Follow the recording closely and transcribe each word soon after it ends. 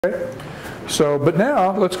Okay? So, but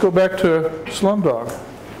now let's go back to Slumdog.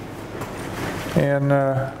 And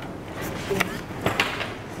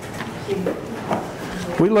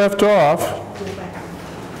we left off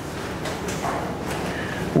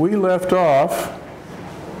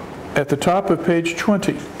at the top of page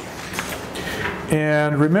 20.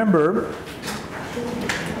 And remember,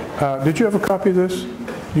 did you have a copy of this?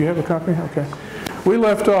 Do you have a copy? Okay. We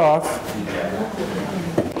left off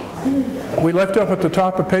at the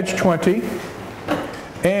top of page 20,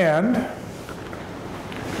 and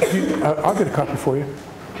I'll get a copy for you.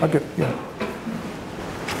 Yeah.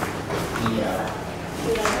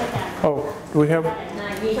 Oh, do we have?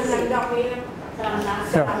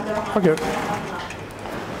 Yeah, I'll get it.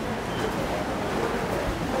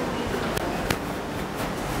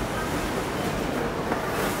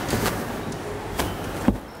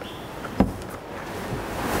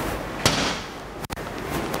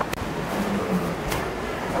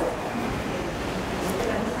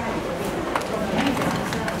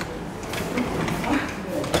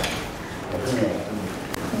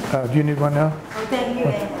 Do you need one now?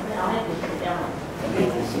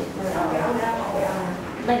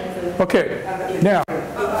 Okay. Now,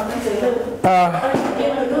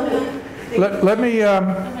 let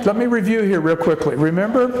me review here real quickly.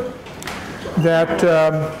 Remember that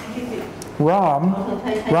Ram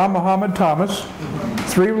Muhammad Thomas,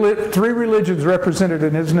 three religions represented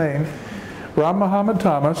in his name. Ram Muhammad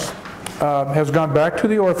Thomas has gone back to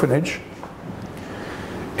the orphanage,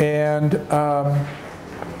 and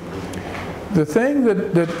the thing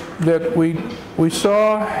that we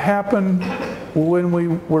saw happen when we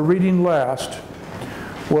were reading last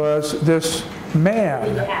was this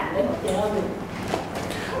man,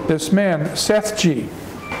 Sethji,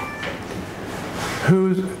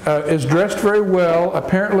 who is dressed very well,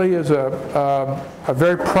 apparently is a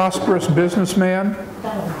very prosperous businessman.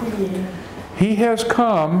 He has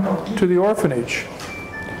come to the orphanage,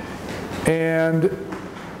 and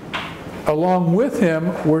along with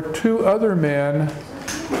him were two other men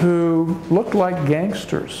who looked like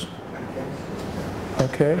gangsters.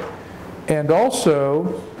 Okay? And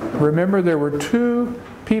also, remember, there were two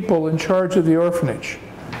people in charge of the orphanage.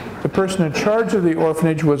 The person in charge of the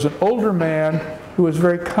orphanage was an older man who was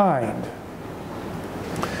very kind.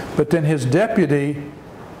 But then his deputy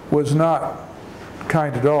was not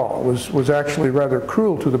kind at all, was actually rather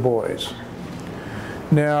cruel to the boys.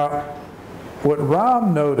 Now, what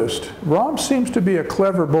Ram noticed, Ram seems to be a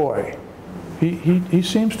clever boy. He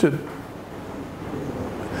seems to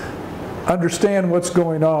understand what's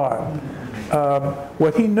going on.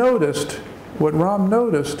 What Ram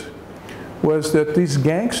noticed was that these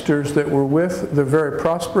gangsters that were with the very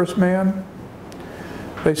prosperous man,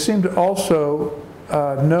 they seemed to also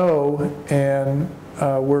know and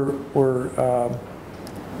were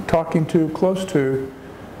talking to, close to,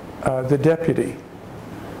 the deputy.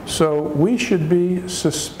 So we should be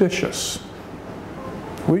suspicious.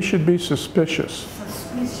 We should be suspicious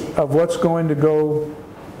of what's going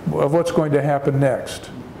to happen next.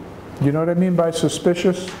 You know what I mean by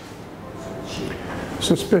suspicious?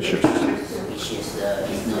 Suspicious. Which is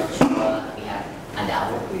not sure we have a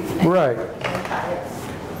doubt. Right.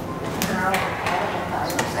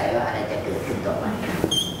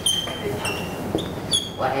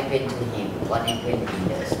 What happened to him? What happened in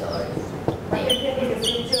the story?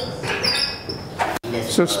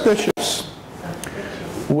 Suspicious.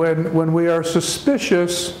 When we are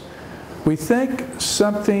suspicious, we think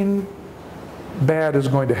something bad is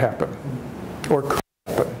going to happen or could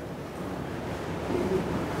happen.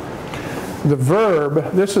 The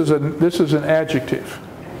verb, this is an adjective.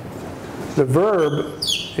 The verb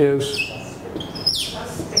is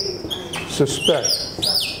suspect.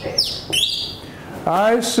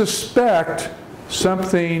 I suspect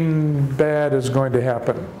something bad is going to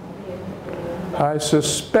happen. I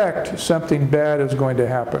suspect something bad is going to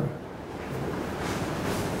happen.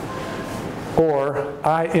 Or,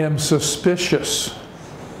 I am suspicious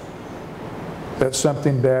that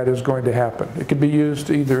something bad is going to happen. It can be used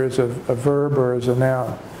either as a verb or as a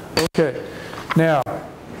noun. Okay, now,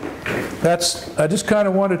 I just kind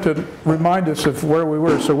of wanted to remind us of where we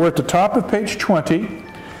were. So we're at the top of page 20,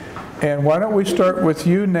 and why don't we start with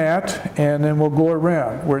you, Nat, and then we'll go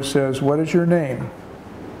around where it says, what is your name?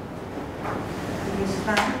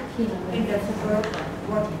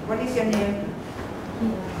 What is your name?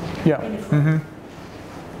 Yeah. Mm-hmm.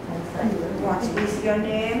 What is your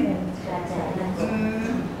name?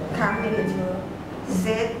 Come in.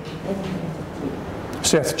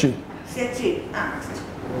 Sethji. Sethji asked.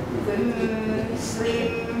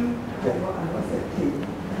 Slim.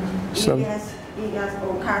 So, He has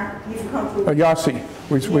difficult to. Yasi.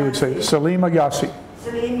 We would say Salim Agassi.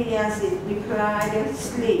 Salim Yasid replied,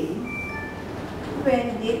 Slim.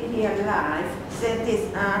 When did he arrive? Said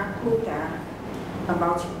this Kuta.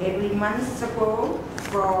 About 8 months ago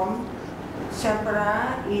from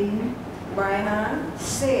Chapra in Bihar,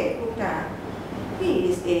 said Kuta. He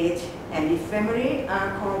is 8 and his family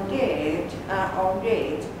are all dead.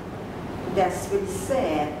 That's very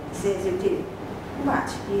sad, sensitive.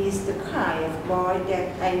 But he is the kind of boy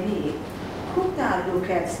that I need. Kuta looked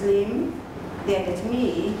at Slim, then at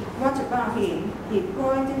me. What about him? He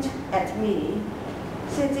pointed at me.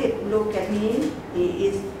 Sensitive looked at me. He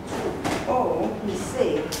is old, he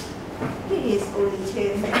said. He is only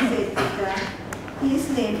 10, said Kuta. His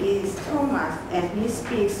name is Thomas and he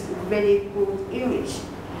speaks very good English.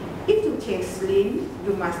 If you take Slim,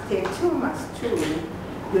 you must take Thomas too.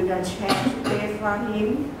 You don't have to pay for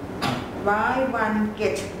him. Buy one,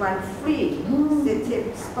 get one free.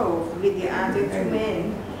 Sensitive spoke with the other 2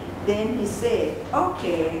 men. Then he said,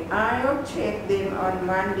 okay, I'll take them on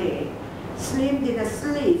Monday. Slim didn't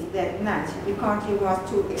sleep that night because he was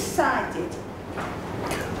too excited.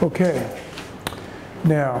 Okay.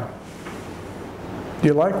 Now, do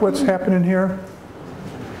you like what's happening here?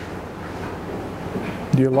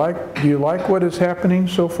 Do you like what is happening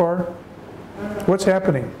so far? What's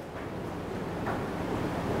happening?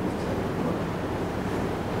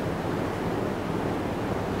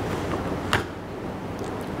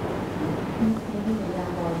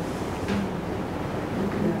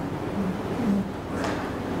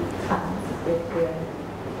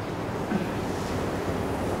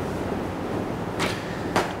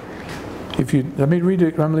 Let me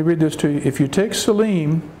read this to you. If you take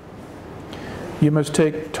Salim, you must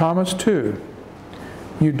take Thomas too.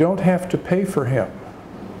 You don't have to pay for him.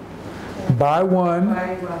 Buy one,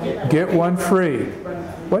 get one free.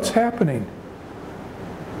 What's happening?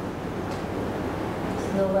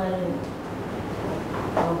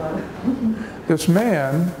 This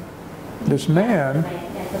man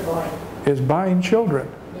is buying children.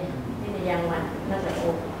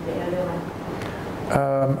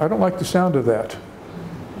 I don't like the sound of that.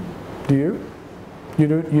 Do you? You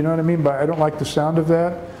know what I mean by I don't like the sound of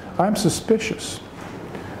that? I'm suspicious.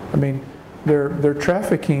 I mean, they're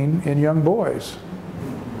trafficking in young boys.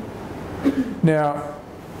 Now,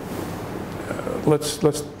 let's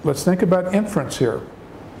think about inference here.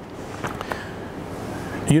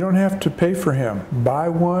 You don't have to pay for him. Buy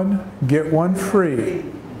one, get one free.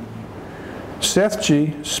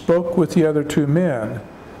 Sethji spoke with the other 2 men.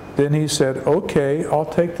 Then he said, okay, I'll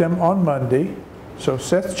take them on Monday. So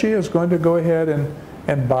Sethji is going to go ahead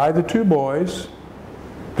and buy the 2 boys.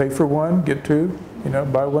 Pay for one, get 2.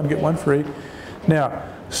 Buy one, get one free. Now,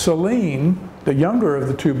 Salim, the younger of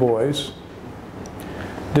the 2 boys,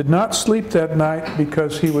 did not sleep that night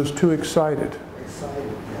because he was too excited.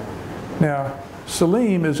 Now,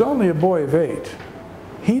 Salim is only a boy of 8.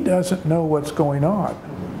 He doesn't know what's going on.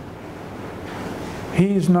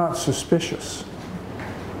 He's not suspicious.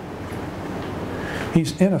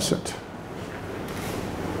 He's innocent.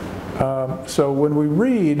 So when we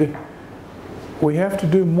read, we have to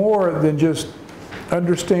do more than just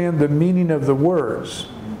understand the meaning of the words.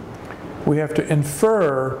 We have to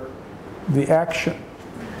infer the action.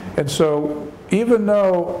 And so even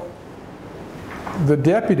though the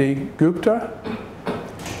deputy, Gupta,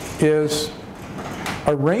 is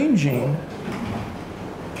arranging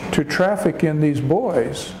to traffic in these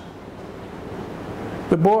boys,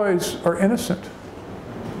 the boys are innocent.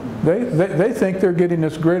 They think they're getting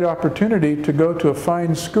this great opportunity to go to a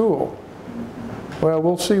fine school. Well,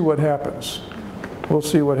 we'll see what happens. We'll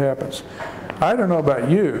see what happens. I don't know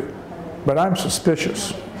about you, but I'm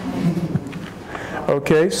suspicious.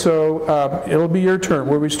 Okay, so it'll be your turn.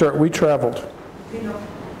 Where we start? We traveled.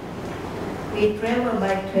 We traveled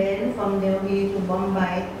by train from Delhi to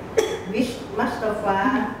Bombay with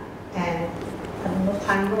Mustafa and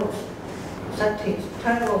Panros. Satish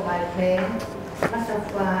traveled by train.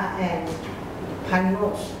 Mustafa and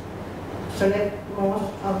Panros slept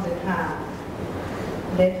most of the time.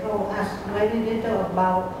 They told us very little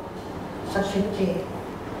about Sachiji.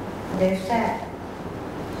 They said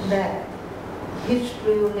that his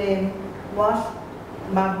real name was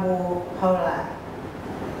Babu Paula,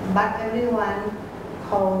 but everyone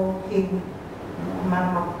called him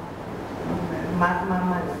Mama.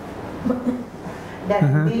 That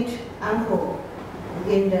means uncle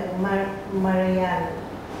in the Malayan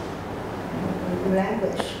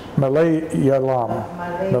language. Malayalam.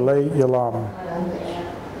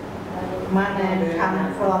 Manan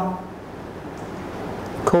come from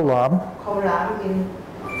Kolam in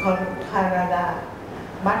Kolkata,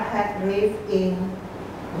 but had lived in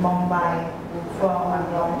Mumbai for a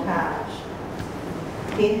long time.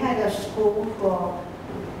 He had a school for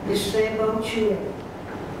disabled children.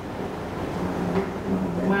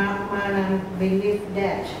 Manan believed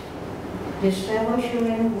that disabled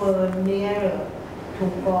children were nearer to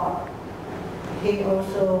God. He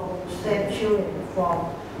also saved children from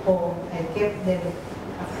home and gave them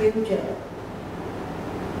a future.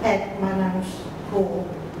 At Manan's school,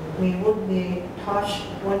 we would be taught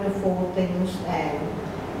wonderful things and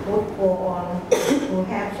would go on to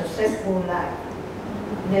have a successful life.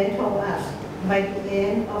 They told us by the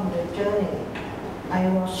end of the journey, I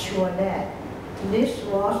was sure that this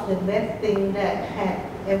was the best thing that had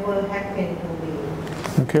ever happened to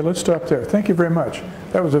me. Okay, let's stop there. Thank you very much.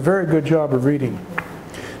 That was a very good job of reading.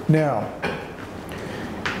 Now,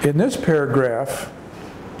 in this paragraph,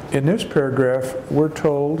 we're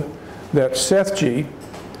told that Sethji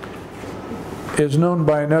is known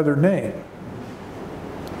by another name,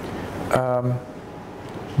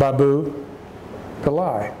 Babu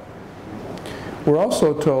Pillai. We're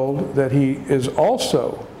also told that he is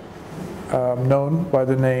also known by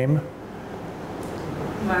the name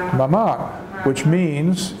Maman, which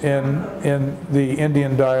means in the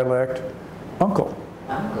Indian dialect, uncle.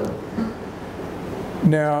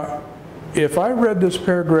 Now, if I read this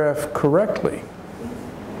paragraph correctly,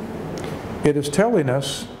 it is telling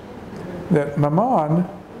us that Maman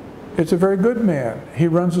is a very good man. He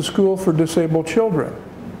runs a school for disabled children,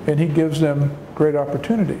 and he gives them great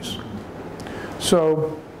opportunities.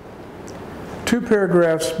 So, 2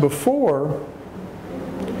 paragraphs before,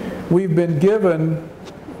 we've been given,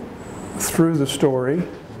 through the story,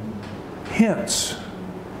 hints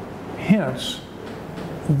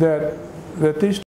that these